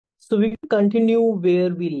So we will continue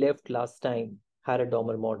where we left last time, Harrod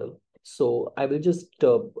Domar model. So I will just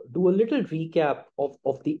do a little recap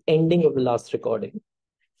of the ending of the last recording.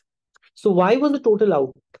 So Y was the total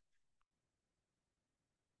output.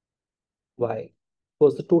 Y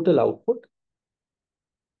was the total output.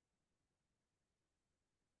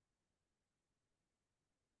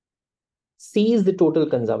 C is the total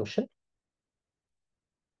consumption.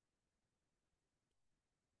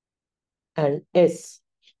 And S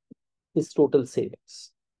is total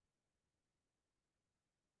savings.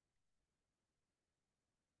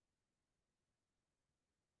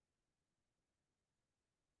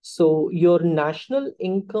 So your national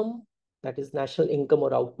income, that is national income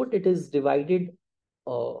or output, it is divided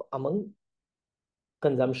among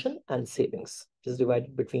consumption and savings. It is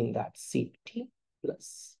divided between that CT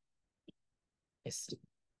plus ST,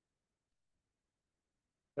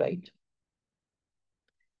 right?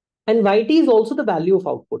 And YT is also the value of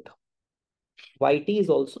output. YT is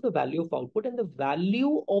also the value of output, and the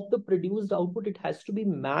value of the produced output, it has to be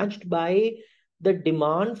matched by the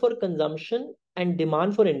demand for consumption and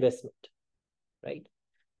demand for investment, right?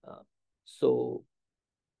 So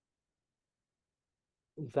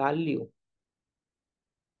value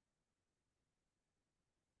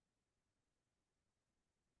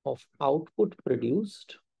of output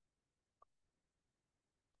produced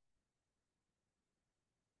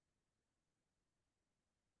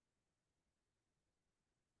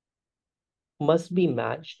must be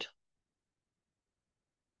matched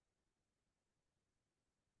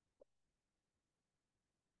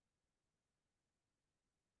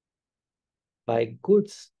by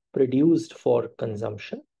goods produced for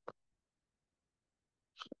consumption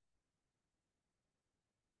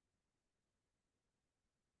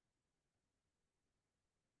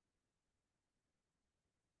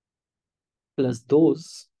plus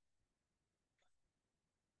those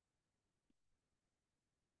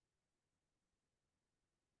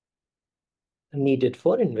needed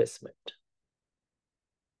for investment,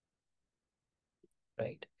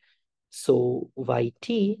 right? So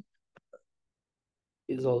YT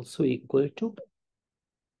is also equal to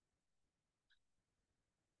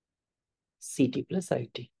CT plus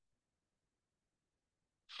IT.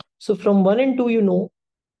 So from 1 and 2, you know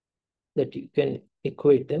that you can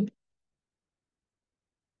equate them.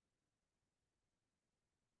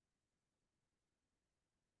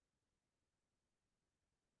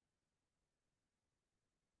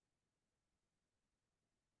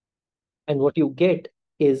 And what you get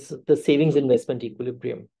is the savings investment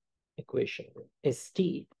equilibrium equation.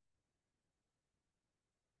 ST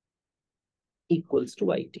equals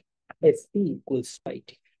to IT. ST equals to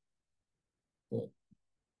IT.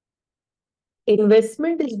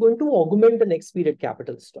 Investment is going to augment the next period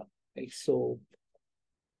capital stock, right? So,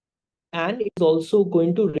 and it's also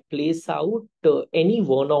going to replace out any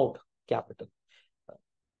worn out capital.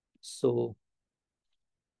 So,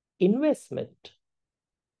 investment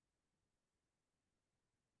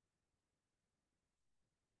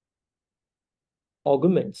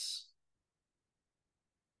augments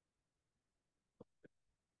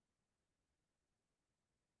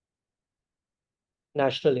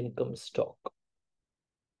national income stock,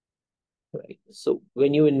 right? So,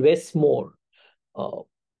 when you invest more,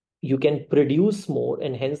 you can produce more,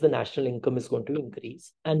 and hence the national income is going to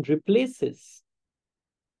increase and replaces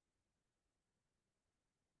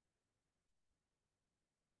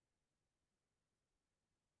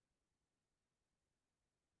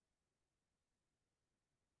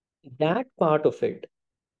that part of it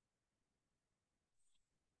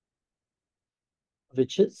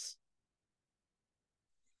which is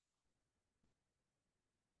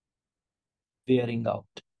wearing out.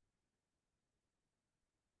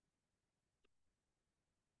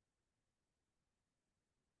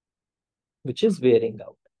 Which is wearing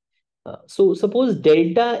out. So suppose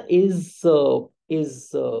delta is the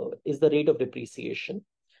rate of depreciation,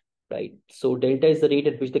 right? So delta is the rate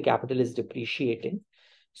at which the capital is depreciating.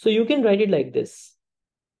 So you can write it like this: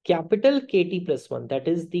 capital KT plus 1, that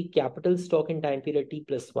is the capital stock in time period T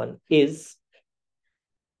plus 1, is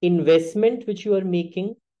investment which you are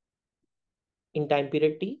making in time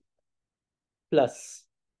period T plus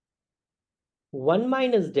 1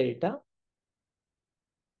 minus delta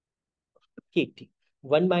KT.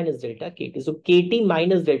 1 minus delta KT. So KT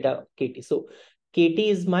minus delta KT. So KT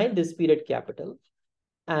is my this period capital,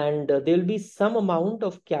 and there will be some amount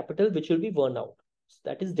of capital which will be worn out. So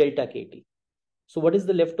that is delta KT. So what is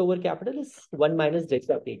the leftover capital is 1 minus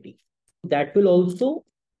delta KT. That will also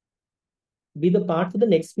be the part for the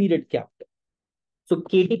next period capital. So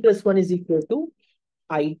KT plus 1 is equal to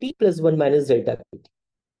IT plus 1 minus delta KT.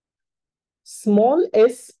 Small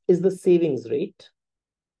s is the savings rate.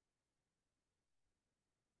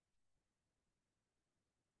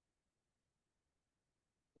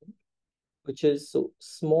 Which is, so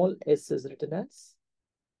small s is written as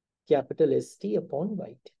capital ST upon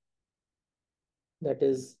YT. That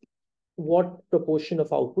is what proportion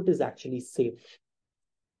of output is actually saved.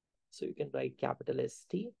 So you can write capital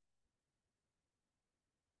ST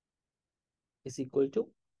is equal to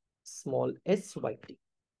small s YT.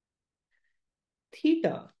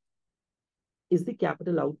 Theta is the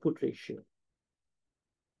capital output ratio.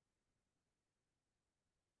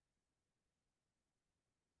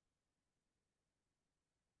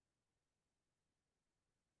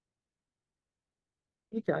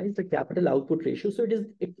 Theta is the capital output ratio. So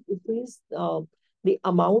it means the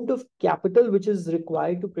amount of capital which is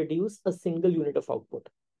required to produce a single unit of output,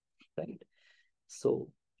 right? So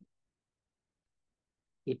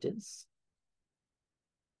it is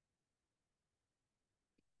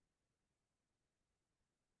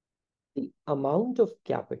the amount of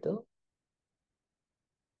capital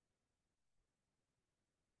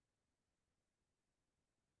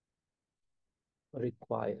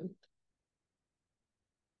required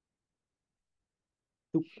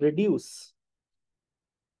to produce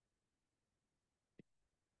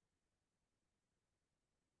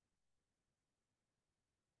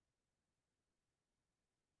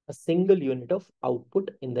a single unit of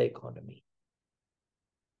output in the economy.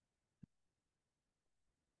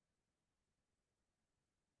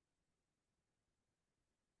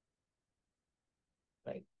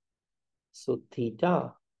 Right. So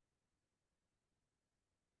theta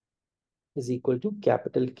is equal to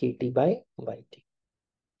capital KT by YT.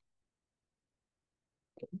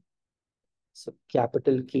 Okay. So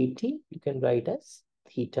capital KT you can write as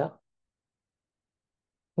theta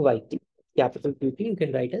YT. Capital KT you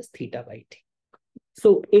can write as theta YT.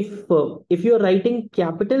 So if you're writing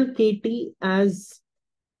capital KT as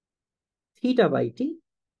theta YT,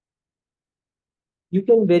 you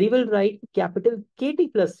can very well write capital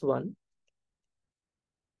KT plus 1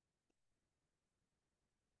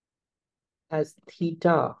 as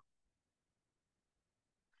theta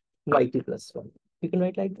YT plus 1. You can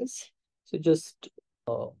write like this. So just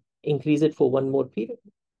increase it for one more period.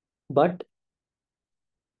 But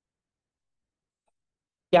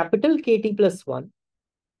capital KT plus 1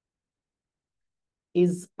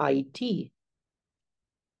 is IT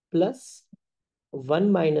plus 1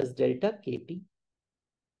 minus delta KT.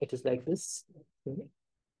 It is like this.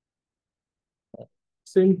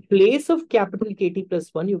 So in place of capital KT plus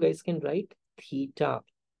 1, you guys can write theta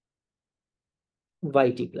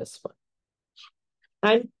YT plus 1.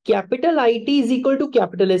 And capital IT is equal to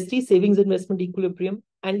capital ST, savings investment equilibrium.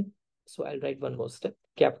 And so I'll write one more step,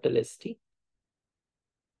 capital ST.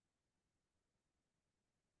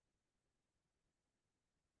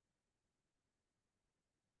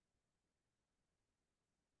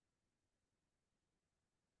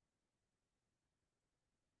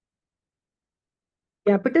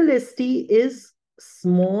 Capital ST is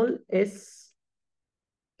small s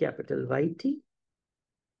capital YT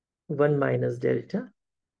 1 minus delta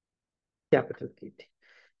capital KT.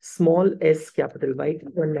 Small s capital YT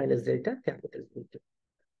 1 minus delta capital KT.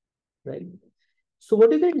 Right? So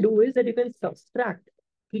what you can do is that you can subtract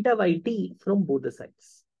theta YT from both the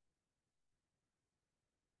sides.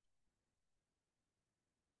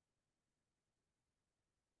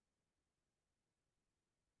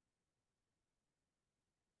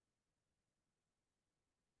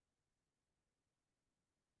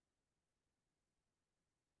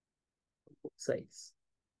 Both sides.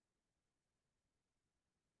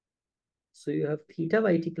 So you have theta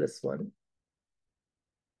YT plus 1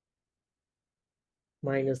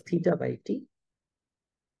 minus theta YT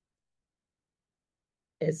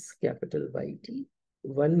S capital YT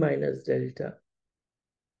 1 minus delta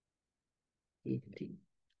ET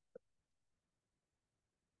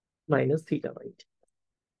minus theta YT.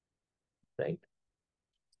 Right?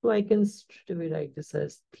 So I can straight away write this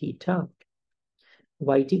as theta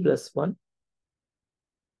YT plus 1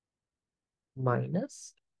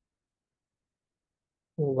 minus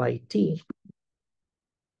YT.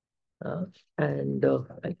 And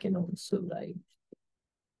I can also write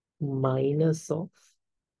minus of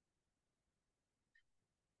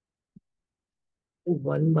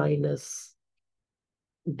 1 minus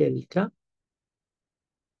delta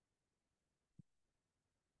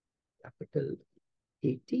capital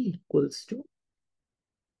AT equals to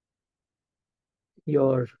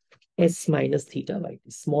your S minus theta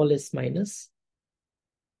YT, small s minus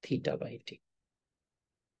theta YT.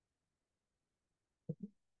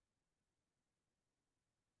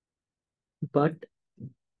 But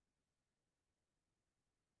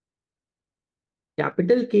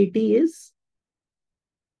Capital KT is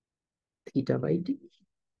theta by t.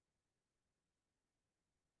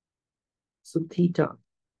 So theta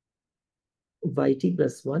yt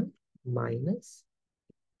plus 1 minus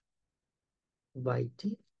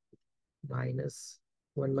yt minus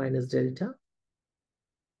 1 minus delta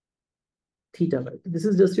theta by t. This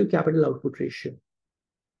is just your capital output ratio.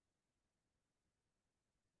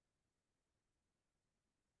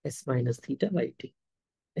 S minus theta by t.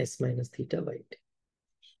 S minus theta by t.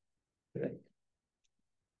 Right.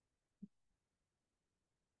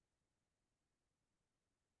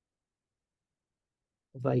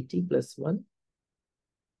 Yt plus 1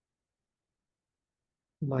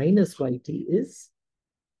 minus yt is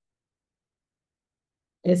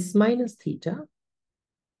S minus theta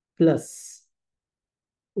plus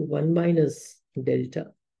 1 minus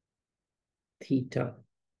delta theta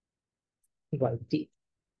yt,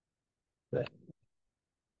 right,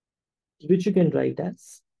 which you can write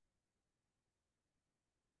as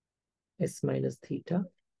S minus theta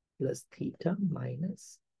plus theta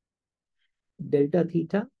minus delta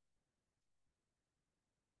theta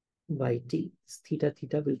yt. Theta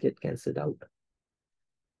theta will get cancelled out.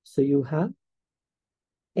 So you have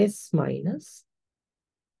S minus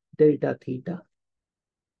delta theta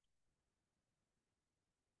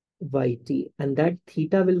yt, and that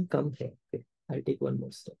theta will come here. Okay, I'll take one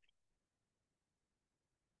more step.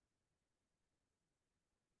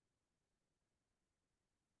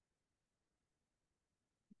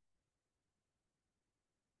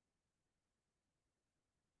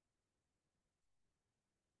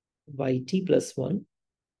 Yt plus 1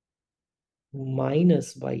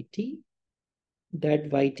 minus yt, that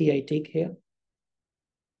yt I take here.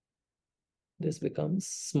 This becomes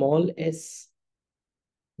small s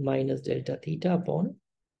minus delta theta upon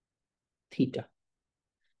theta.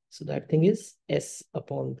 So that thing is s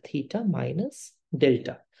upon theta minus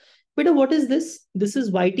delta. But what is this? This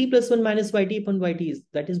is yt plus 1 minus yt upon yt.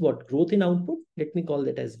 That is what? Growth in output. Let me call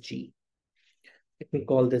that as g. Let me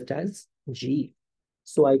call that as g.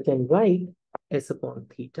 So I can write s upon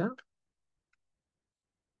theta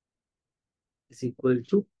is equal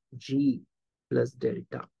to g plus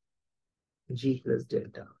delta. G plus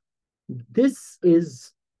delta. This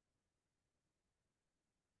is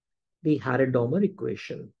the Harrod Domar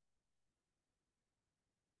equation.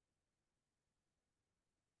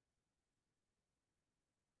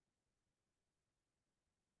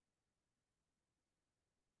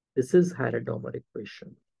 This is Harrod Domar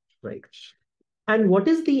equation, right? And what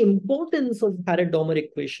is the importance of Harrod Domar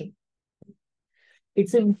equation?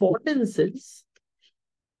 Its importance is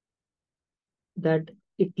that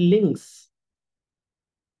it links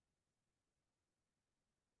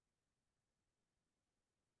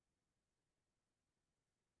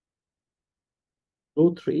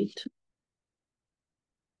growth rate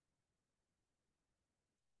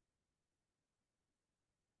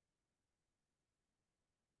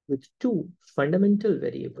with two fundamental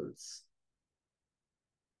variables.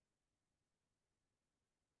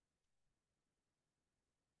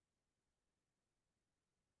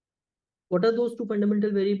 What are those two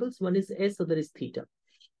fundamental variables? One is s, other is theta.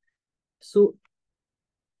 So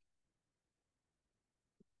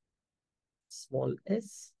small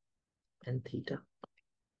s and theta,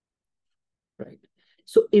 right?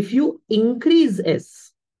 So if you increase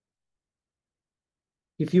s,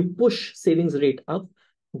 if you push savings rate up,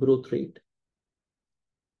 growth rate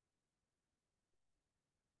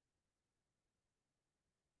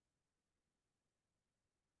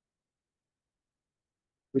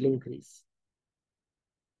will increase.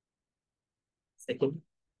 Second,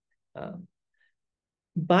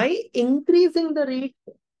 by increasing the rate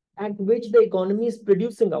at which the economy is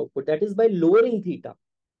producing output, that is by lowering theta,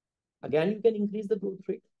 again, you can increase the growth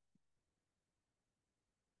rate.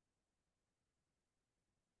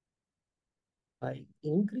 By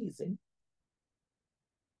increasing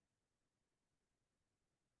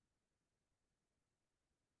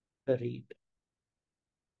the rate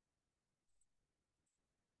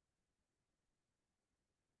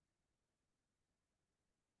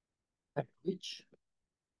at which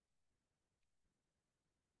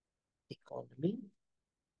economy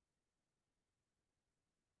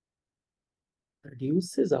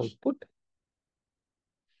produces output,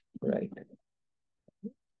 right?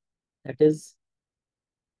 That is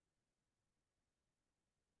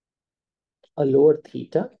a lower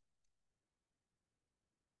theta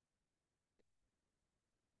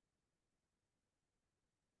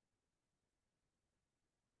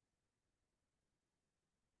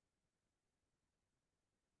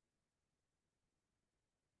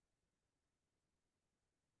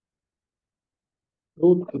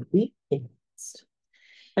growth could be increased. advanced.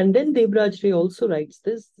 And then Debraj Ray also writes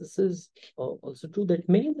this. This is also true that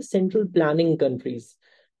many of the central planning countries,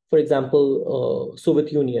 for example,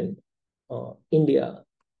 Soviet Union, India,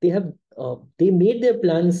 they made their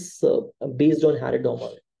plans based on Harrod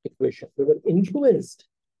Domar equation. They were influenced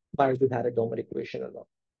by the Harrod Domar equation a lot,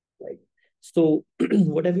 right? So,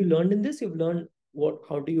 what have you learned in this? You've learned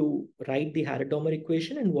how do you write the Harrod Domar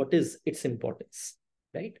equation and what is its importance,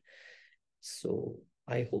 right? So,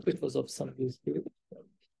 I hope it was of some use to you.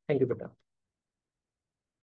 Thank you, Beta.